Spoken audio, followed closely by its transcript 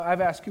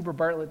I've asked Cooper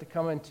Bartlett to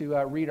come and to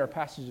read our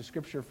passage of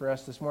Scripture for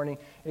us this morning.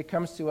 It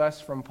comes to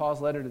us from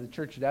Paul's letter to the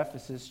church at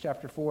Ephesus,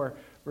 chapter 4,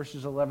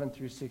 verses 11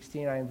 through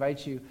 16. I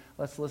invite you,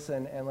 let's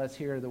listen and let's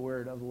hear the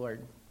word of the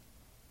Lord.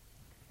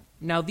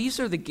 Now these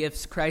are the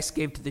gifts Christ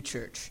gave to the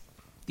church: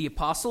 the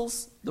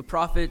apostles, the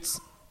prophets,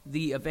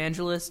 the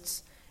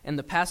evangelists, and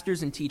the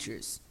pastors and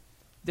teachers.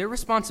 Their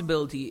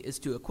responsibility is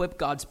to equip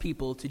God's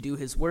people to do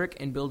his work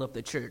and build up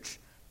the church,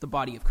 the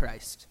body of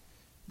Christ.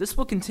 This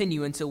will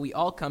continue until we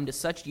all come to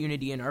such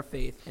unity in our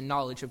faith and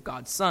knowledge of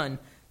God's Son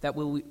that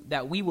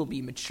we will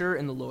be mature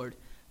in the Lord,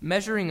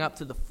 measuring up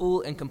to the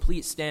full and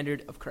complete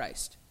standard of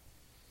Christ.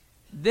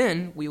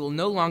 Then we will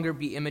no longer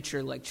be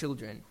immature like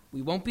children.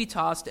 We won't be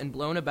tossed and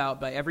blown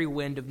about by every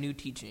wind of new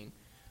teaching.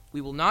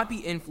 We will not be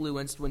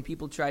influenced when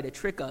people try to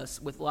trick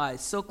us with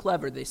lies so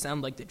clever they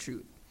sound like the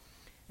truth.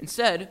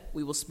 Instead,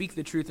 we will speak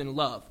the truth in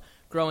love,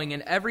 growing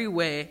in every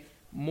way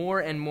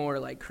more and more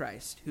like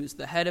Christ, who is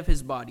the head of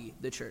his body,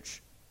 the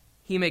church.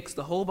 He makes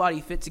the whole body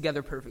fit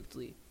together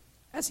perfectly.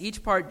 As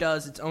each part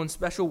does its own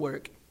special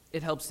work,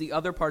 it helps the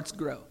other parts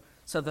grow,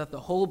 so that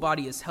the whole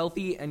body is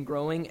healthy and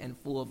growing and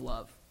full of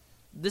love.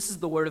 This is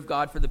the word of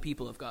God for the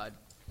people of God.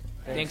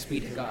 Thanks be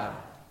to God.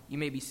 You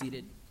may be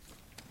seated.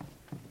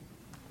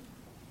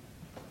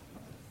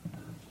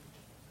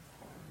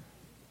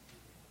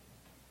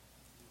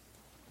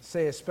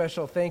 Say a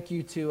special thank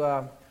you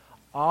to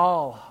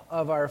all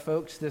of our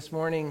folks this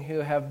morning who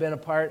have been a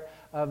part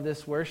of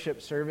this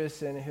worship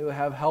service and who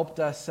have helped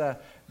us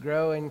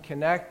grow and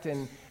connect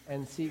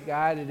and seek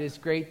God. It is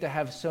great to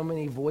have so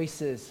many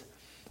voices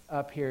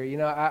up here. You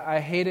know, I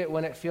hate it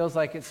when it feels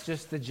like it's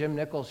just the Jim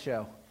Nichols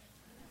show.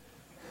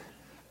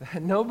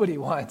 Nobody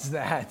wants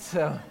that.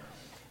 So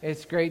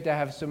it's great to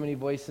have so many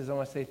voices. I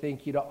want to say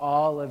thank you to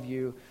all of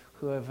you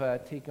who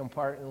have taken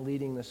part in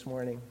leading this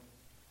morning.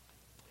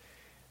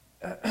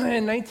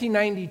 In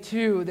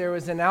 1992, there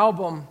was an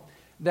album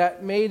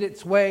that made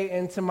its way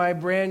into my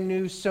brand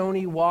new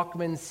Sony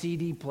Walkman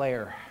CD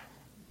player.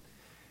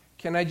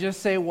 Can I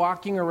just say,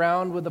 walking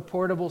around with a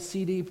portable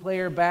CD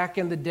player back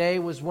in the day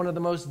was one of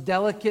the most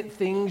delicate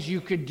things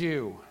you could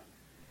do.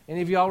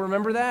 Any of y'all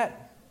remember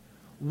that?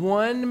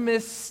 One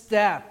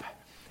misstep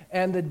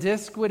and the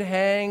disc would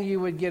hang, you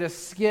would get a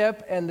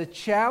skip, and the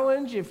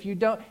challenge, if you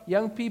don't,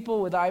 young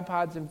people with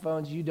iPods and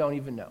phones, you don't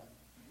even know.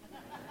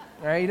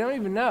 All right, you don't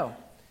even know.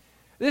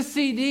 This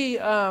CD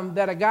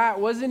that I got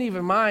wasn't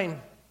even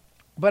mine,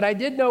 but I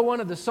did know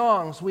one of the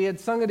songs. We had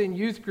sung it in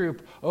youth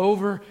group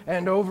over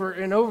and over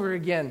and over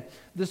again.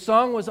 The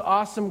song was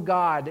Awesome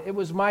God. It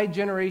was my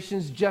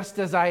generation's Just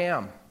As I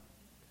Am.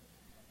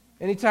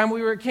 Anytime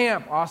we were at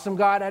camp, Awesome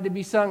God had to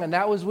be sung, and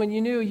that was when you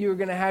knew you were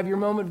going to have your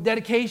moment of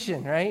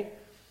dedication, right?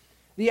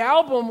 The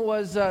album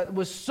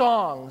was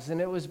songs,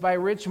 and it was by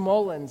Rich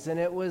Mullins, and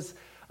it was...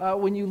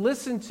 when you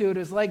listen to it,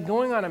 it's like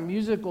going on a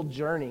musical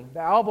journey. The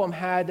album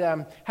had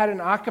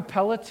an a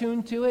cappella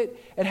tune to it.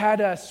 It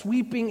had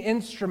sweeping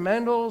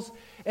instrumentals,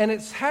 and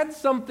it's had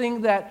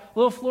something that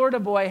little Florida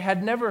boy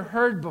had never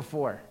heard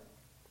before.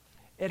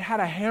 It had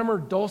a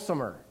hammered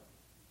dulcimer.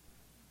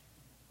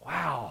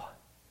 Wow.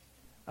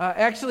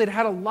 Actually, it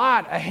had a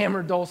lot of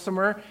hammered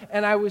dulcimer,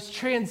 and I was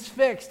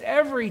transfixed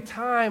every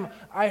time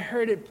I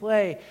heard it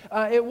play.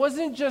 It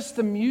wasn't just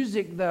the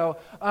music, though,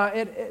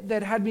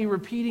 that had me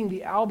repeating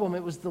the album.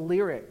 It was the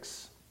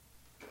lyrics.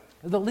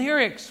 The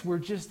lyrics were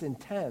just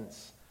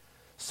intense.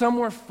 Some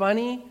were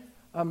funny.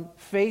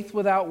 Faith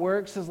without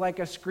works is like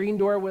a screen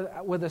door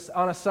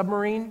on a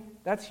submarine.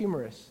 That's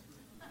humorous.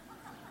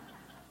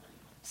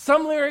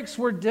 Some lyrics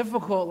were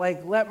difficult,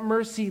 like let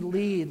mercy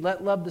lead,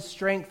 let love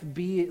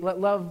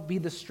be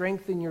the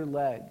strength in your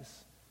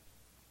legs.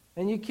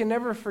 And you can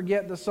never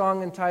forget the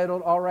song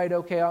entitled All Right,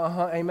 Okay,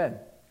 Amen.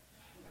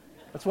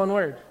 That's one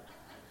word.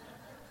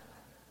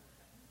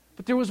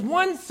 But there was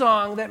one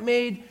song that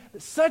made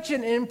such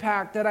an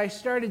impact that I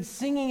started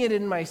singing it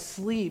in my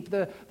sleep.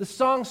 The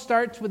song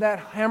starts with that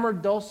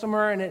hammered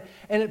dulcimer, and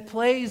it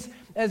plays.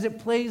 As it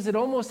plays, it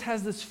almost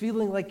has this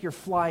feeling like you're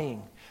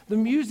flying. The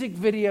music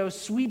video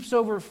sweeps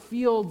over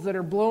fields that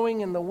are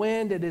blowing in the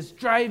wind. It is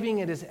driving.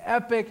 It is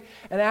epic.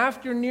 And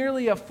after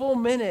nearly a full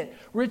minute,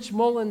 Rich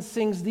Mullins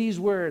sings these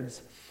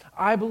words: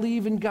 I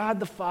believe in God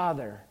the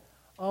Father,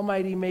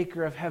 almighty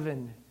maker of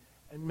heaven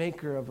and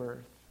maker of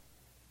earth.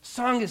 The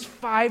song is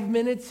 5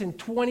 minutes and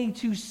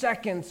 22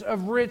 seconds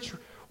of Rich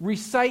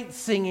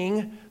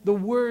singing the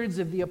words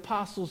of the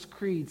Apostles'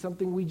 Creed,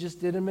 something we just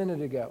did a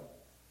minute ago.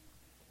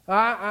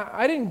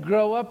 I didn't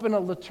grow up in a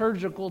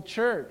liturgical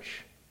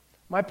church.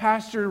 My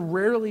pastor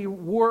rarely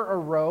wore a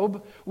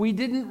robe. We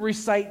didn't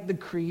recite the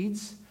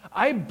creeds.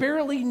 I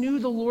barely knew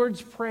the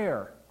Lord's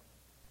Prayer.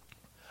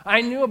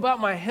 I knew about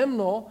my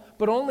hymnal,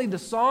 but only the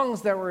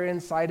songs that were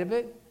inside of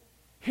it.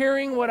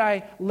 Hearing what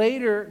I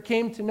later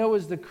came to know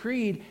as the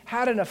creed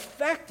had an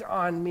effect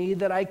on me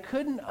that I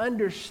couldn't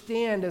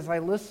understand as I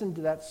listened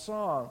to that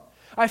song.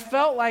 I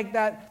felt like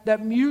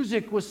that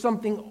music was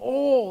something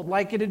old,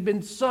 like it had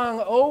been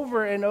sung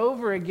over and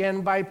over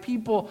again by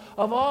people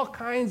of all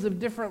kinds of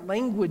different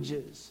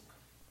languages.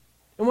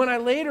 And when I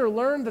later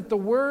learned that the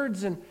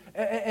words and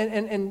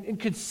and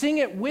could sing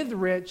it with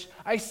Rich,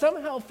 I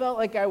somehow felt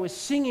like I was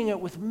singing it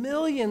with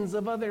millions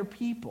of other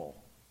people.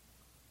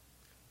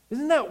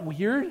 Isn't that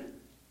weird?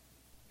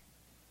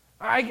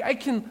 I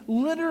can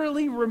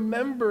literally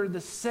remember the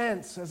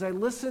sense as I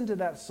listened to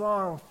that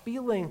song,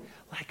 feeling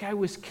like I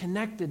was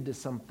connected to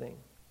something.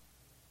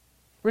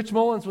 Rich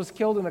Mullins was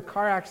killed in a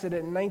car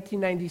accident in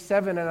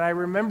 1997, and I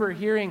remember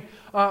hearing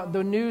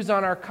the news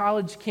on our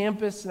college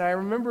campus, and I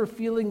remember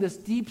feeling this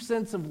deep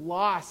sense of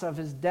loss of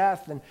his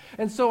death.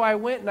 And so I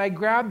went and I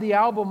grabbed the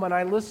album and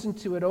I listened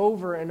to it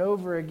over and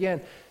over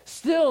again,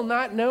 still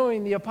not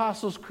knowing the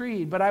Apostles'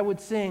 Creed, but I would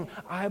sing,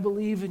 I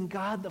believe in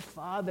God the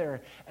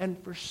Father. And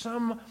for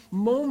some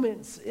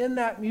moments in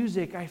that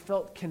music, I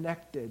felt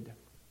connected.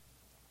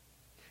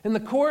 In the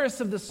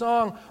chorus of the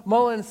song,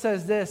 Mullins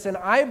says this, and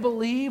I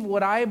believe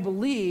what I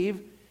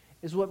believe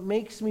is what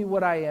makes me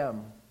what I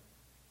am.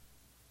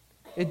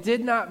 It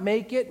did not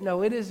make it,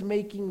 no, it is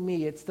making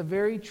me. It's the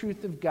very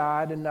truth of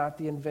God and not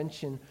the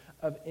invention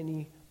of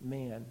any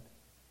man.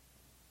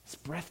 It's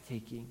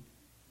breathtaking.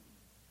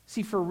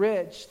 See, for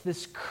Rich,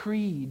 this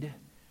creed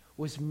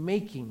was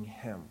making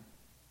him.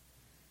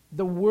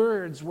 The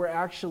words were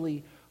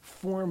actually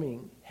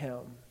forming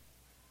him.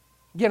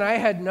 Again, I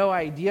had no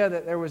idea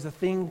that there was a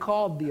thing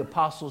called the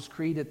Apostles'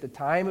 Creed at the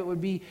time. It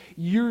would be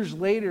years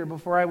later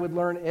before I would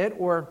learn it,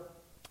 or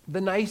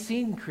the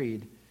Nicene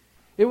Creed.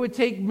 It would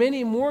take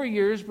many more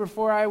years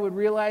before I would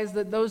realize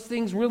that those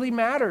things really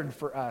mattered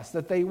for us,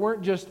 that they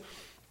weren't just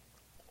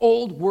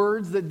old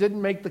words that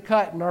didn't make the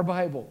cut in our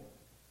Bible.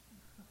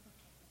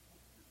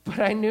 But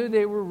I knew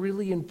they were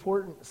really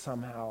important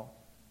somehow.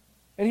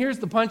 And here's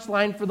the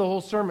punchline for the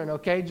whole sermon,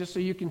 okay, just so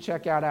you can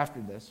check out after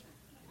this.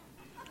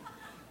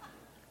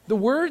 The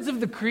words of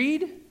the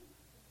creed,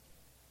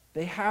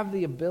 they have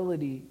the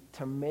ability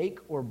to make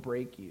or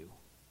break you.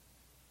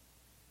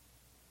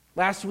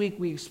 Last week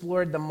we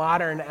explored the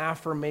modern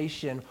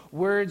affirmation,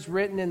 words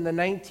written in the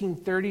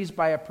 1930s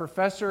by a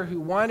professor who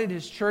wanted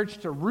his church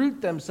to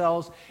root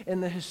themselves in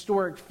the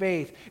historic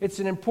faith. It's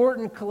an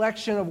important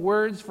collection of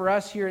words for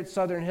us here at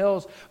Southern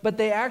Hills, but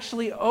they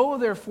actually owe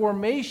their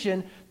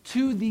formation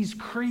to these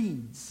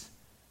creeds.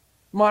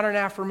 Modern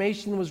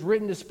affirmation was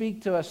written to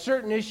speak to a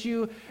certain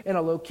issue in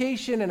a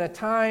location and a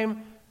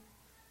time.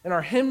 In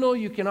our hymnal,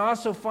 you can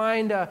also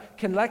find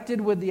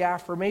connected with the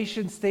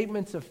affirmation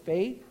statements of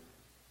faith,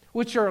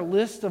 which are a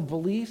list of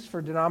beliefs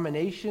for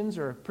denominations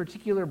or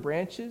particular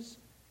branches.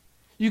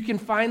 You can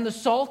find the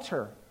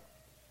Psalter,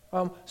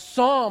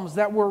 psalms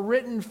that were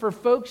written for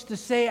folks to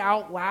say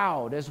out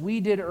loud, as we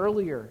did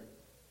earlier.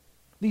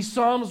 These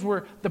psalms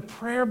were the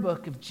prayer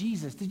book of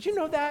Jesus. Did you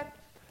know that?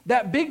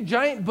 That big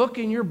giant book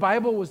in your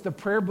Bible was the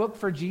prayer book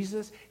for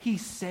Jesus. He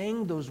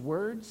sang those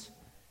words,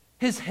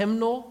 his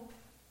hymnal.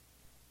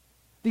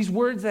 These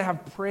words that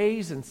have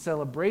praise and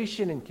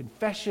celebration and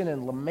confession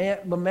and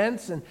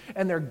laments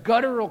and their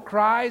guttural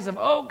cries of,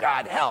 oh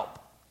God, help.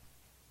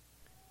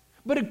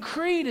 But a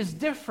creed is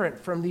different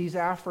from these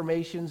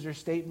affirmations or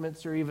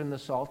statements or even the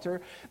Psalter.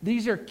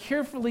 These are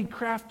carefully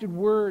crafted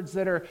words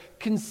that are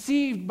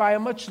conceived by a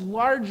much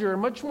larger,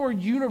 much more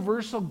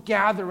universal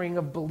gathering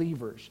of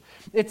believers.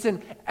 It's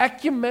an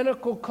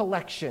ecumenical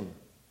collection,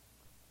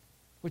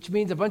 which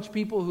means a bunch of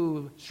people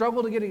who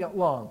struggle to get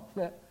along.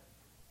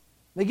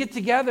 They get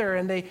together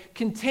and they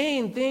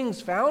contain things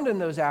found in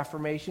those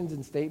affirmations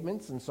and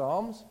statements and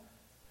psalms.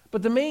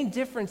 But the main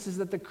difference is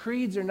that the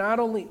creeds are not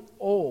only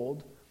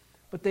old,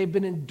 but they've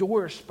been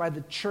endorsed by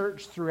the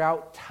church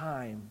throughout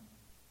time.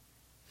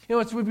 You know,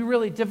 it would be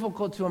really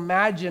difficult to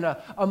imagine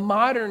a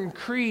modern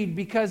creed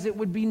because it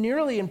would be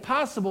nearly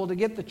impossible to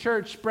get the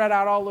church spread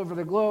out all over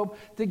the globe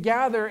to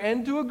gather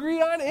and to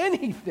agree on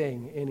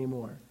anything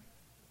anymore.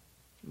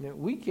 You know,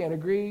 we can't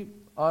agree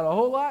on a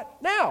whole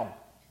lot now.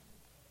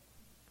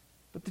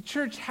 But the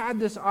church had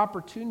this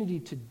opportunity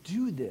to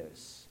do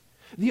this.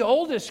 The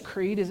oldest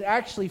creed is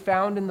actually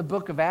found in the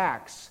book of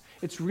Acts.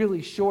 It's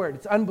really short.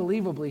 It's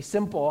unbelievably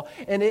simple.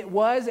 And it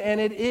was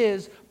and it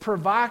is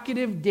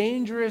provocative,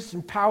 dangerous,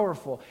 and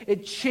powerful.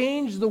 It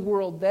changed the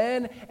world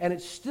then, and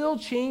it still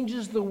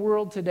changes the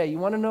world today. You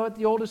want to know what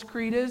the oldest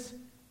creed is?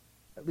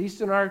 At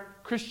least in our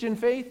Christian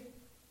faith?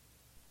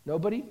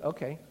 Nobody?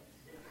 Okay.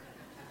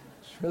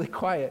 It's really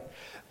quiet.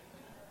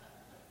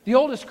 The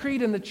oldest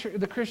creed in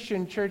the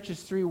Christian church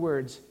is 3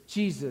 words.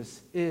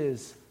 Jesus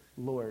is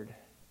Lord.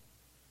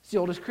 It's the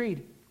oldest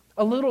creed.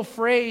 A little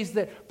phrase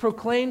that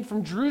proclaimed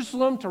from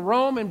Jerusalem to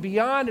Rome and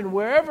beyond, and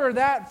wherever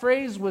that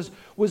phrase was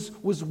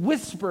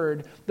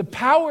whispered, the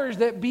powers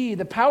that be,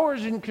 the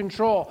powers in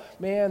control,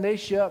 man, they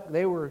shook.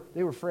 They were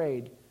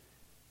afraid.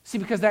 See,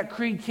 because that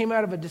creed came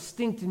out of a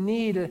distinct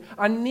need,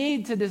 a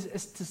need to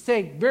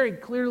say very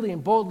clearly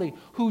and boldly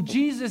who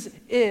Jesus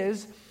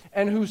is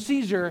and who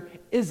Caesar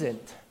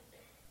isn't.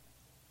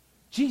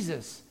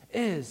 Jesus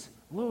is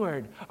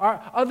Lord.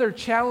 Our other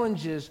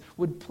challenges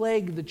would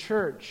plague the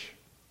church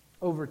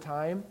over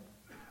time,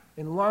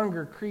 and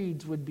longer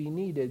creeds would be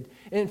needed.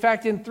 In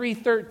fact, in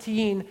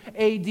 313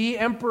 AD,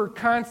 Emperor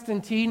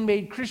Constantine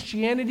made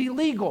Christianity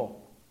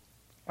legal.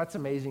 That's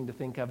amazing to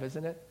think of,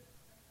 isn't it?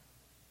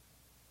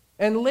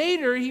 And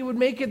later, he would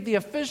make it the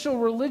official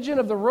religion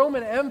of the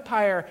Roman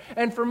Empire.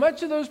 And for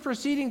much of those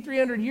preceding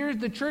 300 years,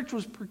 the church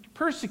was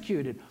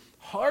persecuted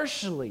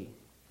harshly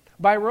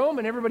by Rome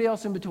and everybody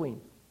else in between.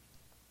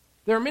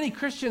 There are many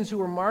Christians who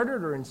were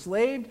martyred or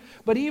enslaved,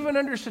 but even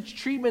under such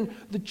treatment,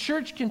 the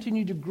church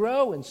continued to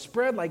grow and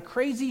spread like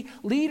crazy.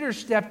 Leaders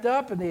stepped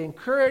up and they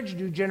encouraged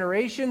new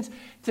generations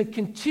to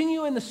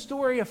continue in the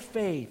story of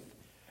faith.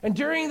 And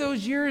during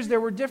those years,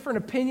 there were different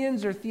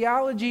opinions or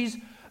theologies.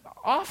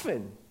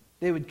 Often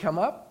they would come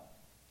up,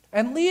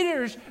 and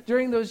leaders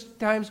during those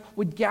times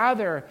would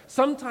gather,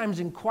 sometimes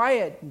in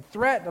quiet and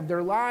threat of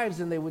their lives,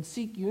 and they would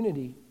seek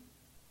unity.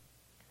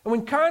 And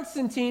when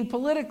Constantine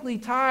politically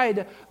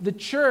tied the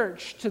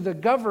church to the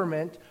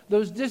government,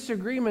 those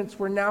disagreements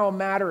were now a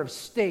matter of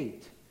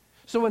state.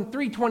 So in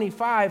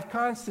 325,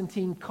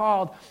 Constantine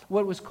called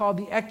what was called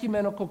the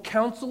Ecumenical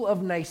Council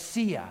of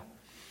Nicaea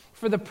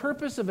for the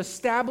purpose of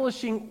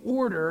establishing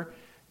order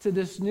to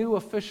this new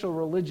official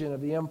religion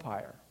of the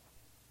empire.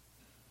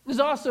 It was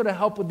also to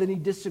help with any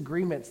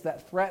disagreements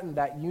that threatened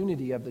that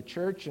unity of the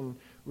church and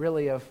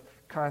really of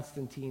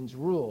Constantine's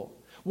rule.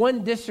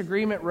 One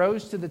disagreement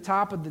rose to the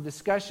top of the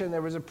discussion.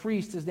 There was a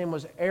priest, his name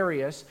was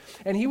Arius,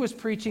 and he was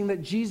preaching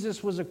that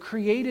Jesus was a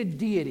created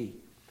deity.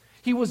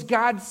 He was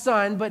God's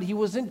son, but he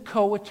wasn't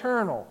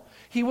co-eternal.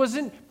 He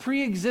wasn't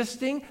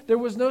pre-existing. There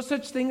was no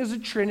such thing as a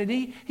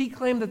Trinity. He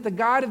claimed that the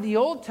God of the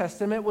Old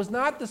Testament was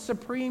not the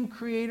supreme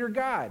creator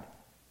God,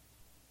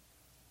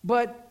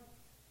 but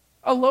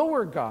a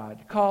lower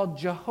God called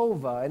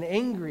Jehovah, an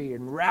angry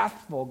and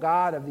wrathful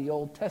God of the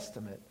Old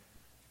Testament.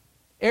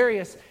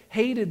 Arius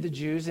hated the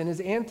Jews, and his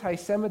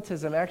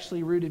anti-Semitism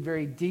actually rooted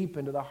very deep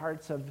into the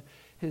hearts of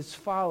his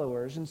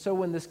followers. And so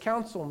when this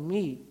council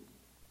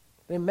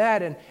they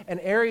met, and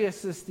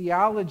Arius'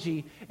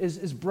 theology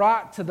is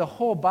brought to the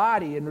whole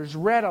body and is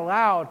read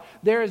aloud.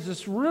 There is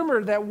this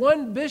rumor that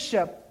one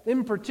bishop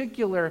in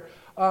particular,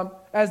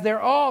 as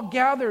they're all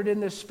gathered in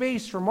this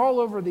space from all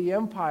over the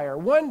empire,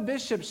 one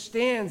bishop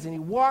stands and he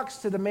walks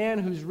to the man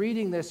who's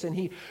reading this, and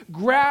he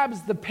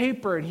grabs the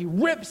paper and he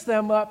rips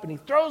them up and he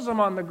throws them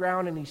on the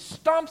ground and he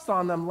stomps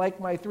on them like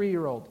my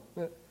 3-year-old.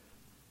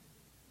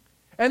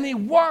 And he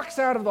walks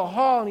out of the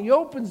hall and he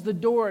opens the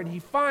door and he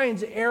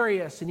finds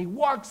Arius and he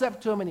walks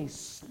up to him and he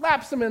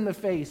slaps him in the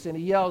face and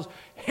he yells,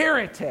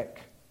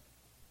 "Heretic!"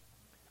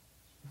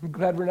 I'm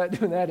glad we're not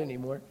doing that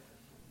anymore.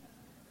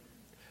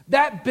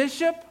 That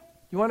bishop,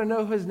 you want to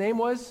know who his name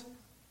was?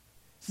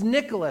 It's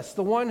Nicholas,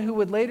 the one who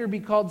would later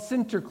be called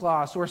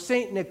Sinterklaas or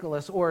Saint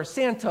Nicholas or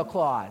Santa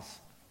Claus.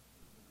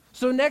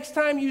 So next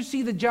time you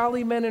see the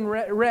jolly men in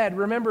red,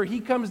 remember he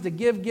comes to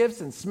give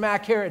gifts and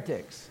smack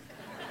heretics.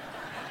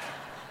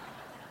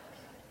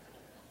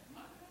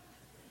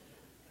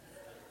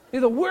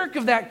 The work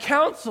of that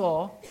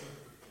council,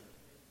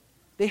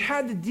 they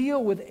had to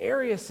deal with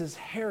Arius'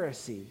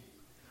 heresy.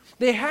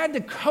 They had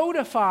to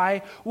codify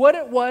what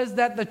it was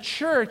that the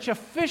church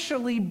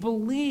officially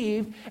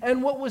believed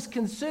and what was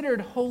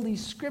considered Holy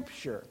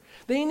Scripture.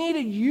 They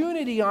needed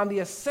unity on the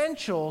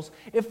essentials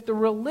if the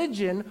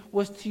religion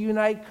was to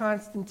unite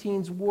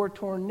Constantine's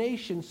war-torn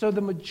nation. So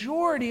the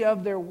majority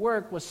of their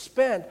work was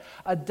spent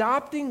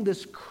adopting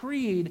this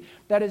creed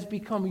that has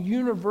become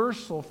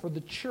universal for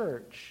the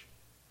church.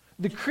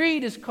 The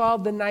creed is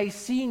called the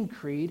Nicene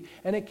Creed,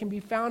 and it can be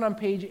found on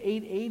page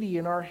 880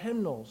 in our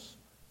hymnals.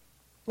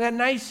 That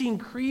Nicene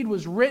Creed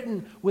was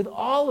written with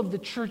all of the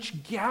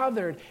church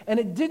gathered, and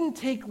it didn't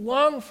take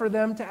long for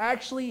them to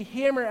actually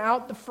hammer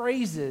out the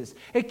phrases.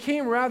 It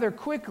came rather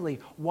quickly.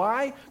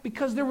 Why?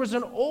 Because there was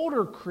an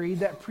older creed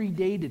that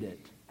predated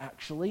it,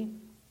 actually.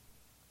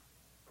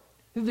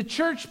 The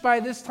church by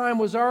this time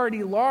was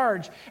already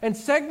large, and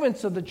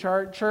segments of the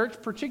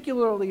church,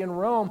 particularly in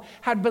Rome,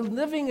 had been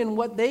living in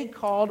what they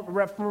called,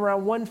 from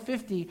around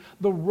 150,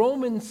 the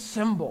Roman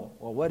symbol.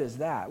 Well, what is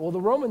that? Well,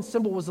 the Roman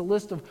symbol was a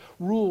list of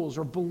rules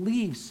or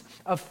beliefs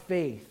of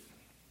faith.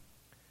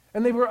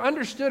 And they were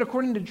understood,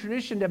 according to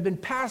tradition, to have been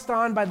passed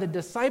on by the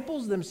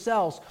disciples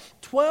themselves.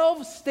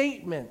 12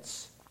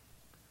 statements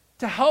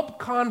to help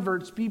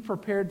converts be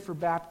prepared for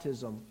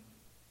baptism.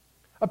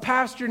 A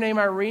pastor named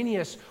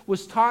Irenaeus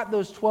was taught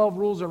those 12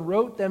 rules and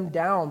wrote them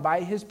down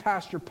by his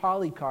pastor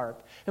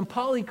Polycarp. And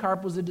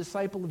Polycarp was a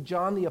disciple of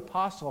John the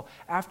Apostle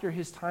after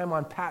his time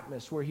on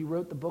Patmos, where he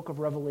wrote the book of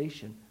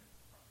Revelation.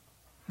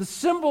 The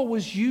symbol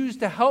was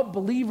used to help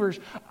believers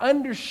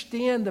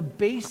understand the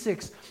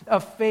basics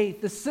of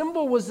faith. The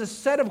symbol was a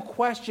set of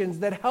questions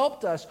that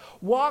helped us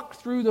walk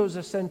through those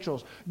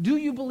essentials. Do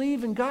you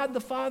believe in God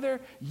the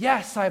Father?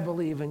 Yes, I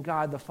believe in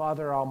God the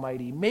Father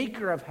Almighty,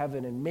 maker of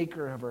heaven and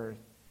maker of earth.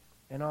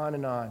 And on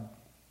and on.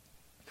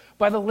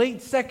 By the late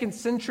 2nd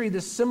century, the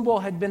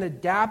symbol had been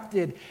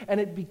adapted and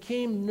it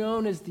became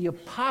known as the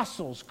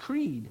Apostles'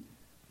 Creed.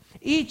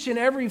 Each and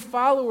every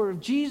follower of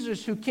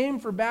Jesus who came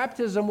for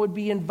baptism would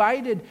be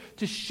invited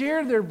to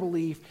share their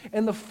belief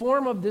in the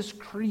form of this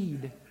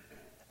creed,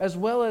 as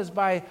well as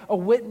by a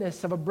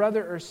witness of a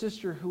brother or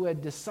sister who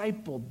had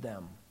discipled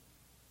them.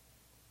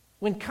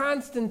 When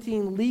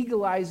Constantine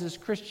legalizes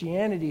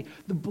Christianity,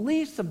 the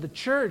beliefs of the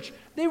church,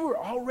 they were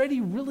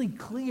already really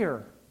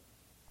clear.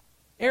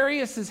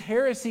 Arius'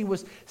 heresy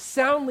was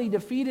soundly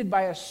defeated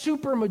by a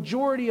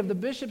supermajority of the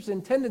bishops in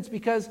attendance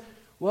because,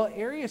 well,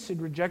 Arius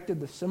had rejected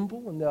the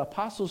symbol and the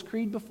Apostles'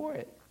 Creed before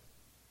it.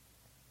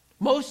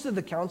 Most of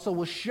the council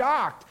was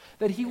shocked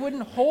that he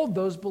wouldn't hold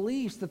those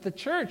beliefs that the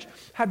church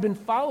had been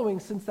following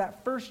since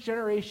that first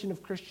generation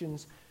of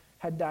Christians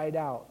had died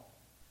out.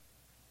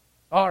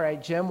 All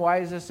right, Jim, why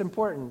is this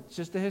important? It's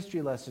just a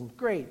history lesson.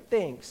 Great,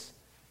 thanks.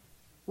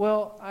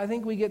 Well, I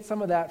think we get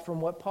some of that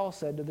from what Paul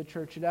said to the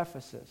church at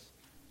Ephesus.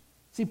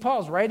 See,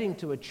 Paul's writing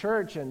to a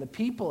church, and the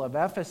people of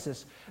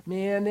Ephesus,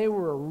 man, they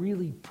were a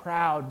really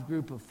proud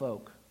group of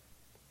folk.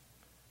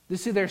 You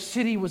see, their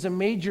city was a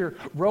major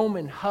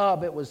Roman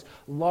hub. It was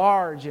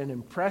large and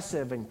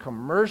impressive and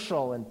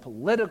commercial and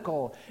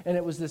political, and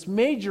it was this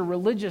major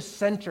religious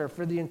center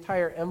for the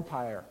entire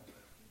empire.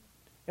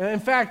 And in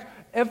fact,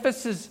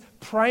 Ephesus'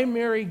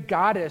 primary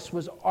goddess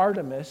was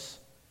Artemis,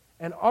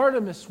 and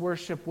Artemis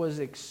worship was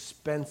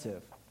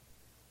expensive.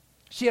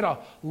 She had a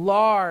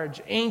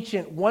large,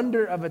 ancient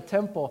wonder of a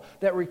temple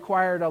that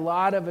required a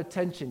lot of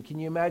attention. Can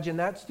you imagine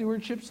that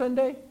Stewardship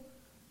Sunday?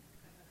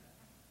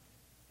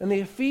 And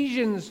the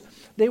Ephesians,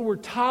 they were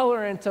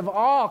tolerant of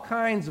all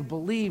kinds of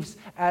beliefs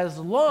as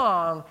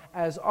long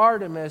as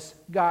Artemis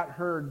got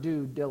her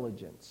due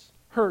diligence,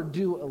 her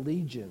due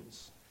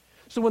allegiance.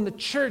 So when the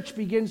church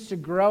begins to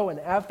grow in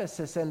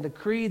Ephesus and the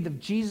creed of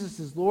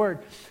Jesus as Lord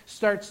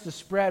starts to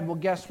spread, well,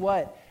 guess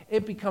what?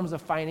 It becomes a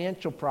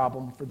financial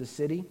problem for the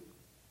city.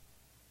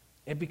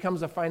 It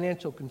becomes a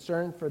financial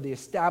concern for the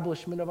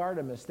establishment of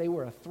Artemis. They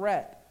were a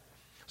threat.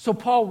 So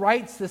Paul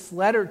writes this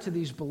letter to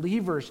these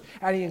believers,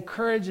 and he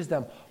encourages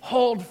them,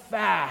 hold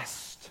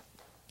fast.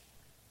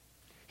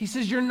 He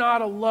says, you're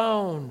not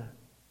alone.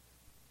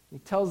 He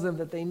tells them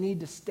that they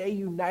need to stay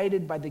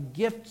united by the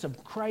gifts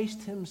of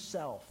Christ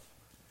himself.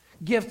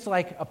 Gifts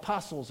like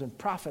apostles and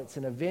prophets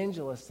and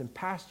evangelists and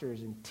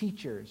pastors and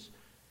teachers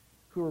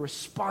who are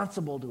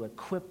responsible to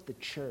equip the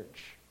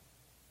church.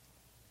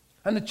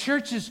 And the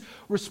church's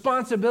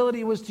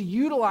responsibility was to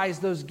utilize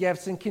those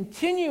gifts and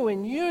continue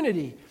in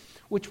unity,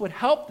 which would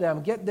help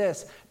them, get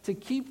this, to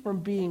keep from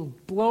being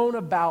blown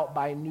about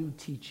by new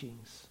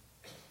teachings.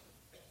 He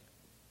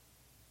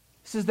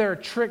says there are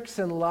tricks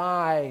and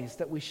lies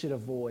that we should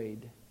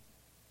avoid.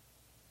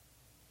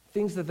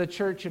 Things that the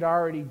church had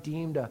already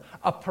deemed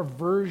a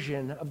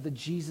perversion of the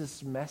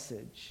Jesus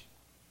message.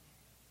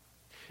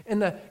 In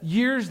the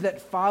years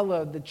that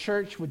followed, the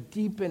church would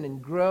deepen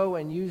and grow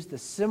and use the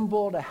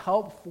symbol to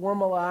help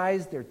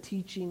formalize their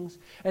teachings.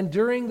 And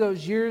during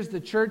those years,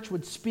 the church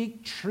would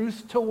speak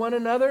truth to one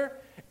another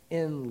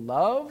in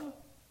love.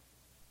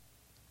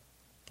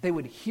 They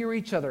would hear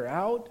each other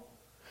out.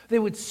 They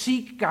would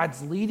seek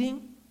God's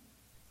leading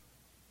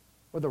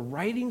or the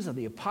writings of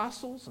the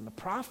apostles and the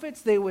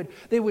prophets. They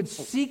would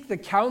seek the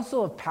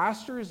counsel of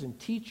pastors and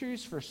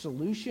teachers for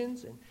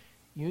solutions and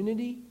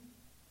unity.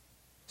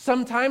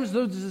 Sometimes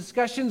those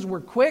discussions were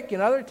quick,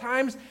 and other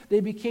times they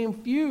became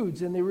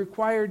feuds and they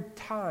required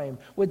time.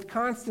 With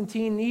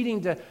Constantine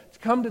needing to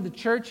come to the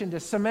church and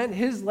to cement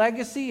his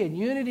legacy and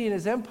unity in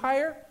his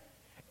empire,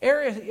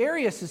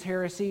 Arius'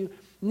 heresy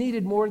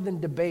needed more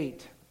than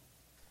debate,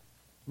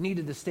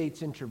 needed the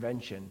state's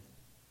intervention.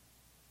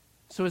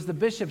 So as the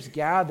bishops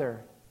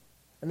gather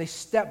and they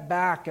step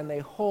back and they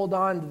hold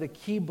on to the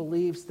key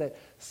beliefs that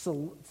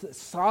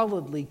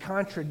solidly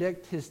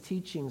contradict his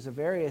teachings of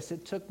Arius,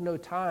 it took no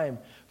time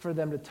for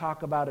them to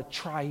talk about a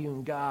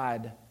triune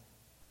God,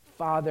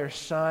 Father,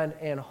 Son,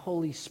 and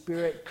Holy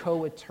Spirit,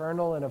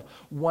 co-eternal and of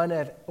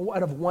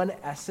one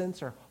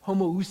essence, or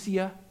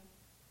homoousia.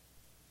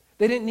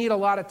 They didn't need a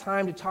lot of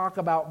time to talk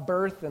about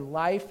birth and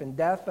life and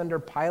death under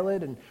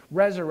Pilate and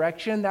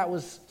resurrection. That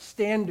was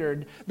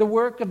standard. The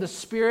work of the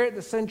Spirit,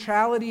 the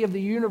centrality of the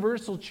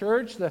universal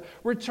church, the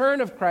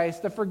return of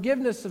Christ, the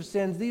forgiveness of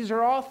sins, these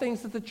are all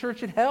things that the church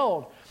had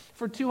held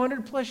for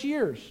 200 plus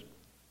years.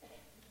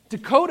 To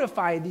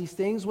codify these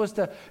things was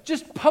to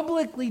just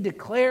publicly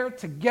declare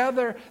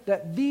together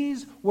that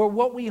these were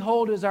what we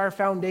hold as our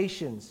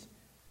foundations.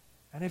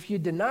 And if you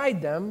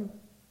denied them,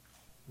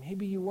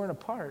 maybe you weren't a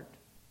part.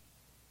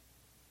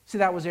 See,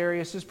 that was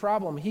Arius'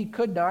 problem. He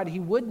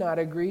would not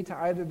agree to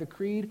either the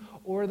creed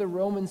or the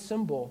Roman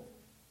symbol.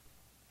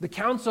 The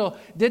council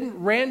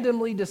didn't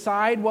randomly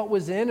decide what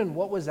was in and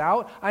what was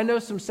out. I know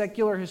some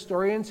secular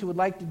historians who would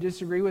like to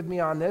disagree with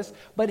me on this,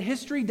 but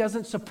history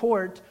doesn't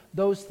support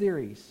those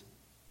theories.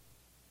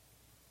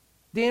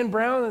 Dan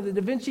Brown and the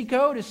Da Vinci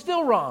Code is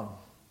still wrong.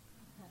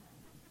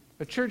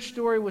 A church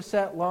story was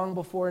set long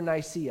before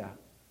Nicaea.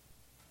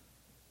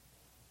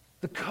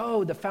 The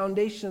code, the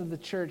foundation of the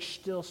church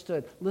still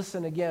stood.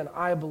 Listen again,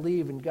 I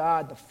believe in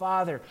God, the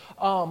Father,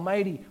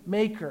 Almighty,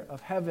 maker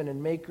of heaven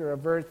and maker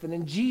of earth, and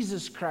in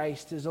Jesus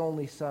Christ, his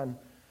only Son,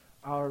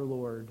 our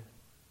Lord,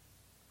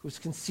 who was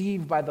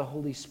conceived by the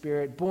Holy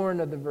Spirit, born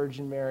of the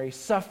Virgin Mary,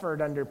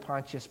 suffered under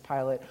Pontius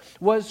Pilate,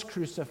 was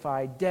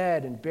crucified,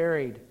 dead, and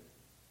buried.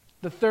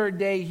 The third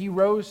day he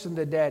rose from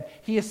the dead.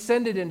 He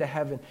ascended into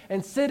heaven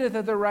and sitteth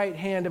at the right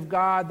hand of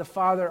God the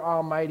Father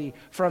Almighty.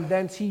 From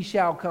thence he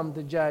shall come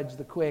to judge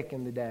the quick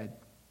and the dead.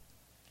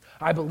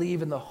 I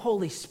believe in the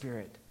Holy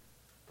Spirit,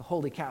 the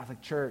Holy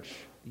Catholic Church,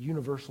 the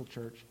universal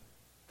church,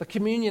 the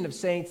communion of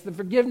saints, the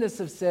forgiveness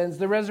of sins,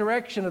 the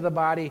resurrection of the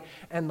body,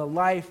 and the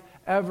life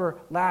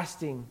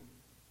everlasting.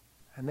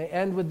 And they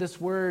end with this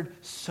word,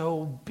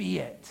 so be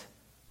it.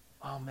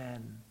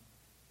 Amen.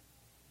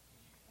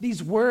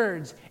 These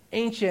words,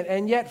 ancient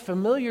and yet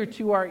familiar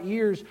to our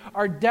ears,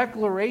 are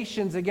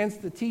declarations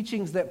against the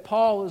teachings that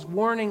Paul is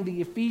warning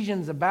the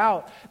Ephesians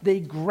about.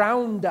 They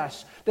ground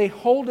us, they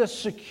hold us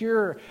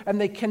secure, and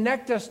they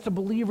connect us to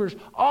believers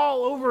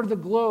all over the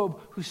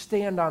globe who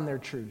stand on their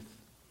truth.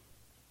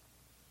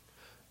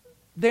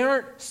 They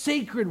aren't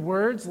sacred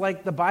words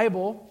like the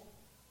Bible,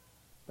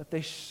 but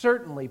they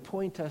certainly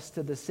point us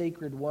to the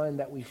sacred one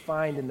that we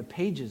find in the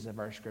pages of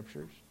our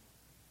scriptures.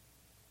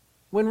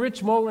 When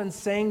Rich Mullins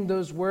sang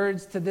those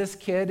words to this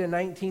kid in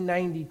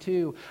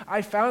 1992,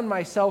 I found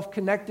myself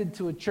connected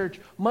to a church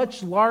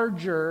much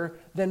larger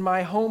than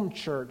my home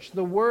church.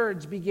 The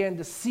words began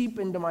to seep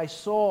into my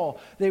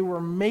soul. They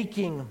were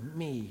making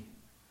me.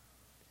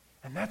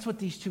 And that's what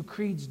these two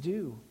creeds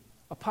do.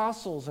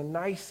 Apostles and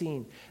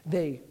Nicene,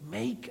 they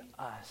make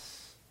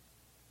us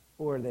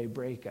or they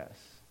break us.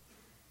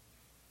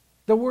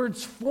 The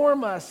words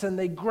form us and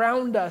they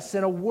ground us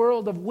in a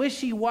world of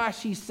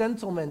wishy-washy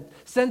sentiment.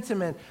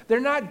 They're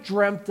not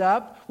dreamt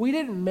up. We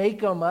didn't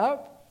make them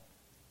up.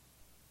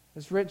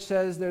 As Rich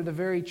says, they're the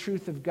very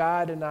truth of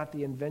God and not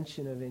the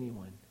invention of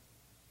anyone.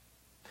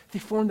 They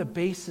form the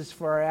basis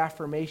for our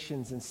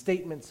affirmations and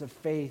statements of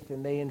faith,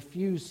 and they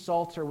infuse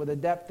Psalter with a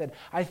depth that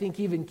I think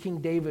even King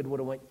David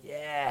would have went,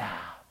 yeah.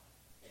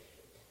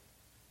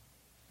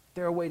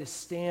 They're a way to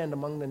stand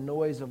among the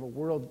noise of a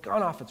world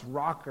gone off its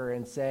rocker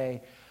and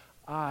say,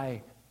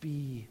 I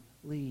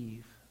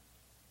believe.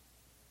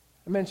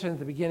 I mentioned at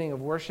the beginning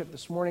of worship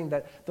this morning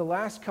that the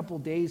last couple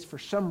days, for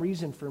some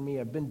reason for me,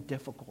 have been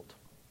difficult.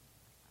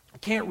 I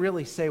can't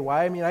really say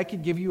why. I mean, I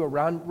could give you a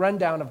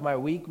rundown of my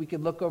week. We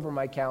could look over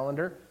my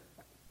calendar.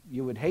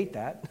 You would hate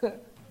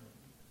that.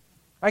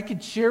 I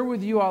could share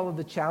with you all of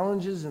the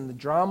challenges and the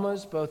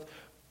dramas, both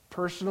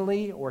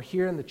personally or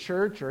here in the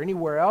church or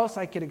anywhere else.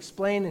 I could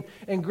explain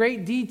in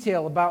great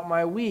detail about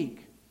my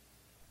week.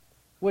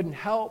 Wouldn't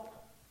help.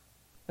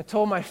 I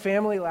told my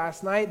family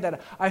last night that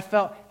I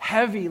felt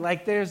heavy,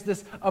 like there's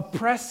this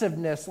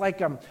oppressiveness,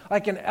 like an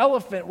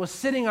elephant was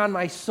sitting on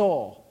my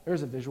soul.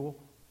 There's a visual.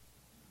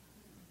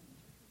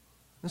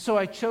 And so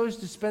I chose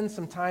to spend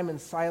some time in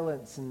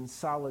silence and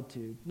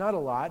solitude. Not a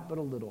lot, but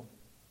a little.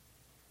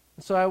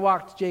 And so I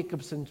walked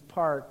Jacobson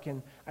Park,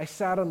 and I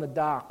sat on the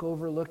dock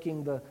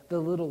overlooking the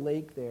little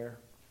lake there.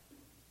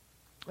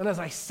 And as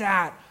I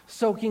sat,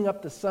 soaking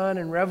up the sun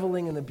and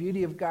reveling in the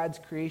beauty of God's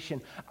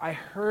creation, I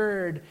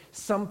heard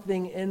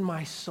something in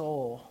my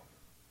soul.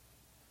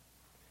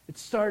 It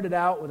started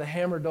out with a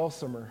hammer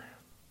dulcimer.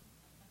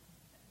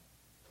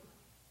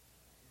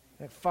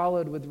 It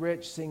followed with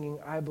Rich singing,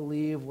 I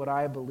believe what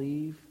I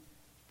believe,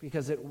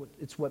 because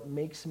it's what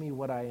makes me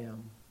what I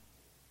am.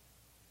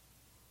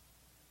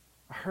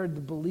 I heard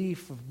the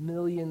belief of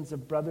millions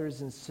of brothers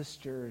and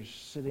sisters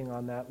sitting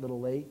on that little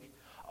lake,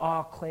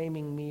 all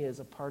claiming me as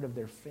a part of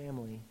their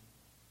family.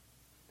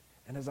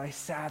 And as I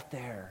sat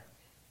there,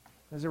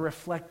 as I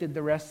reflected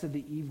the rest of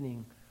the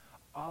evening,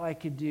 all I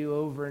could do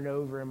over and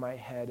over in my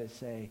head is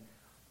say,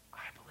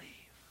 I believe.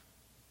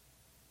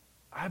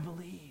 I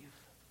believe.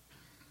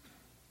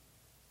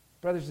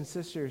 Brothers and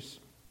sisters,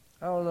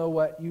 I don't know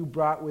what you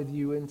brought with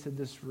you into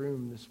this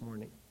room this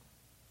morning.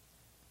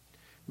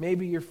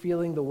 Maybe you're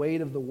feeling the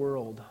weight of the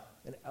world,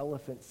 an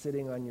elephant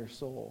sitting on your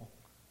soul.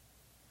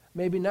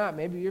 Maybe not.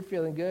 Maybe you're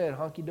feeling good,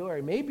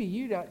 honky-dory. Maybe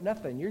you got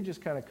nothing. You're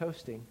just kind of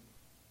coasting.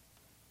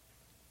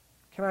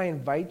 Can I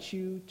invite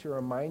you to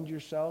remind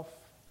yourself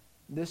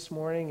this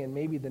morning and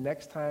maybe the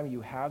next time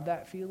you have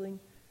that feeling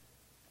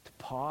to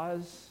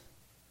pause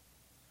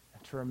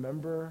and to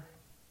remember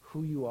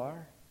who you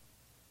are,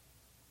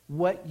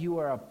 what you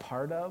are a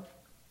part of,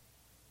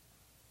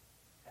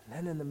 and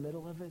then in the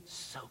middle of it,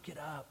 soak it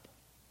up.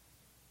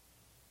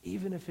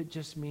 Even if it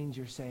just means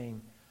you're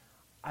saying,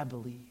 I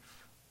believe.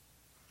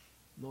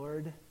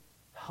 Lord,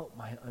 help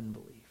my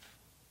unbelief.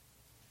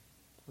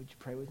 Would you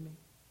pray with me?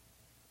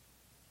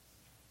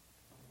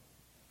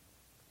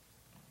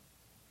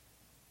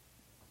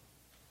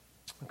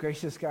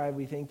 Gracious God,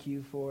 we thank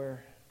you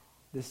for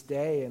this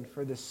day and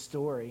for this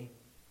story.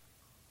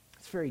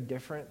 It's very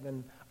different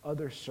than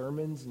other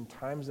sermons and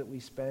times that we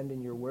spend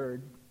in your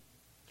word.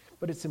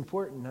 But it's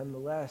important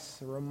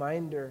nonetheless, a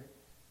reminder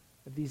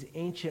of these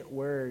ancient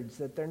words,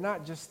 that they're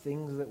not just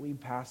things that we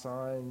pass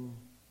on and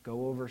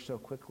go over so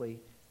quickly,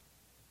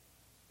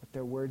 but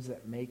they're words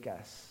that make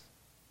us,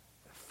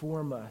 that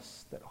form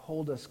us, that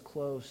hold us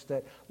close,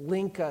 that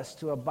link us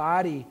to a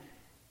body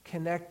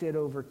connected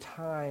over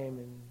time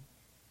and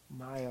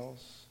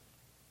miles.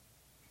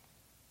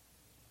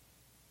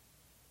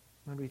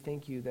 Lord, we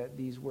thank you that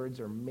these words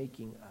are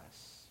making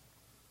us.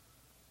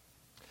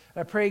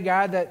 I pray,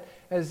 God, that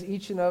as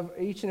each and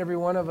every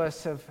one of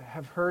us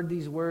have heard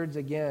these words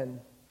again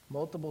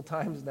multiple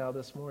times now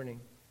this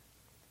morning,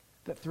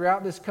 that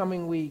throughout this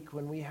coming week,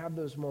 when we have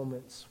those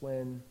moments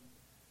when,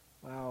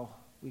 wow,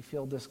 we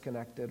feel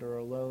disconnected or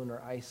alone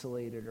or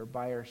isolated or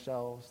by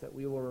ourselves, that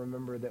we will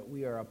remember that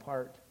we are a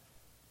part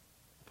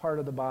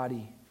of the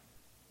body,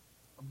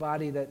 a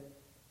body that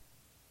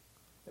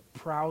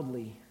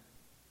proudly,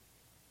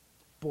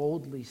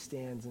 boldly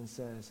stands and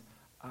says,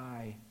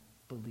 I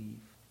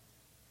believe.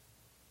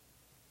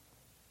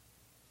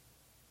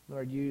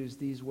 Lord, use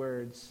these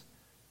words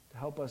to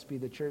help us be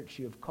the church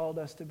you have called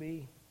us to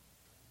be,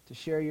 to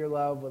share your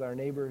love with our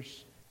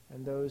neighbors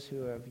and those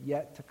who have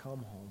yet to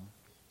come home.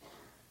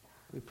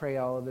 We pray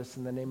all of this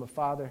in the name of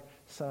Father,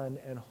 Son,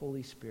 and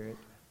Holy Spirit.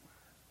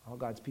 All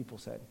God's people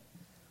said,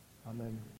 amen.